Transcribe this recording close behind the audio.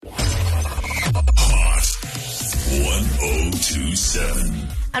1027.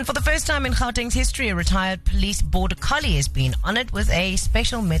 And for the first time in Gauteng's history, a retired police Border Collie has been honored with a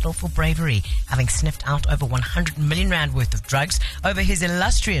special medal for bravery, having sniffed out over 100 million rand worth of drugs over his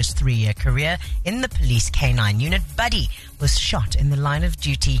illustrious 3-year career in the police K9 unit. Buddy was shot in the line of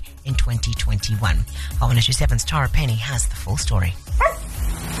duty in 2021. Hot 1027's Tara Penny has the full story.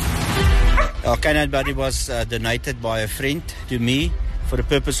 Our K9 Buddy was donated by a friend to me for the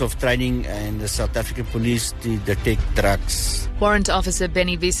purpose of training and the South African police to detect drugs. Warrant Officer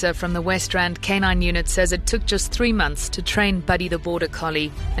Benny Visa from the West Rand K9 unit says it took just 3 months to train Buddy the Border Collie,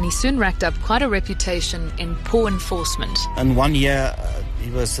 and he soon racked up quite a reputation in poor enforcement. In 1 year, he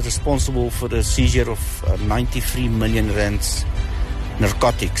was responsible for the seizure of 93 million rands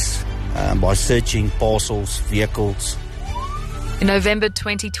narcotics by searching parcels, vehicles. In November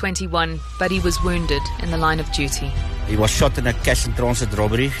 2021, Buddy was wounded in the line of duty. He was shot in a cash and transit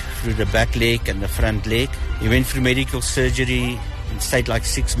robbery through the back leg and the front leg. He went through medical surgery and stayed like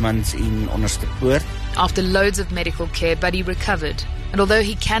 6 months in Onderstepoort. After loads of medical care, Buddy recovered. And although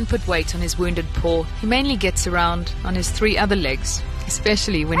he can put weight on his wounded paw, he mainly gets around on his 3 other legs,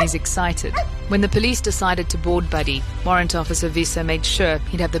 especially when he's excited. When the police decided to board Buddy, Warrant Officer Visa made sure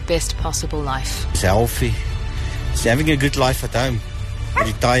he'd have the best possible life. He's healthy. He's having a good life at home.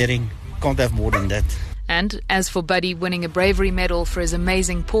 Retiring. Can't have more than that. And as for Buddy winning a bravery medal for his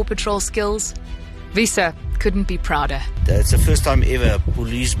amazing Paw Patrol skills, Visa couldn't be prouder. It's the first time ever a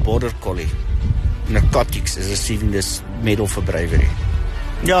police Border Collie narcotics is receiving this medal for bravery.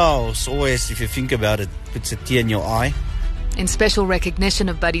 Yeah, it's always, if you think about it, puts a tear in your eye. In special recognition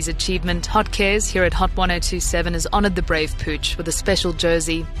of Buddy's achievement, Hot Cares here at Hot 1027 has honoured the brave pooch with a special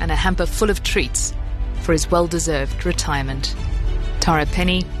jersey and a hamper full of treats for his well-deserved retirement. Tara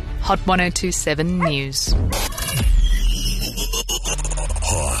Penny, Hot 1027 News.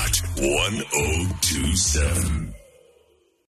 Hot 1027.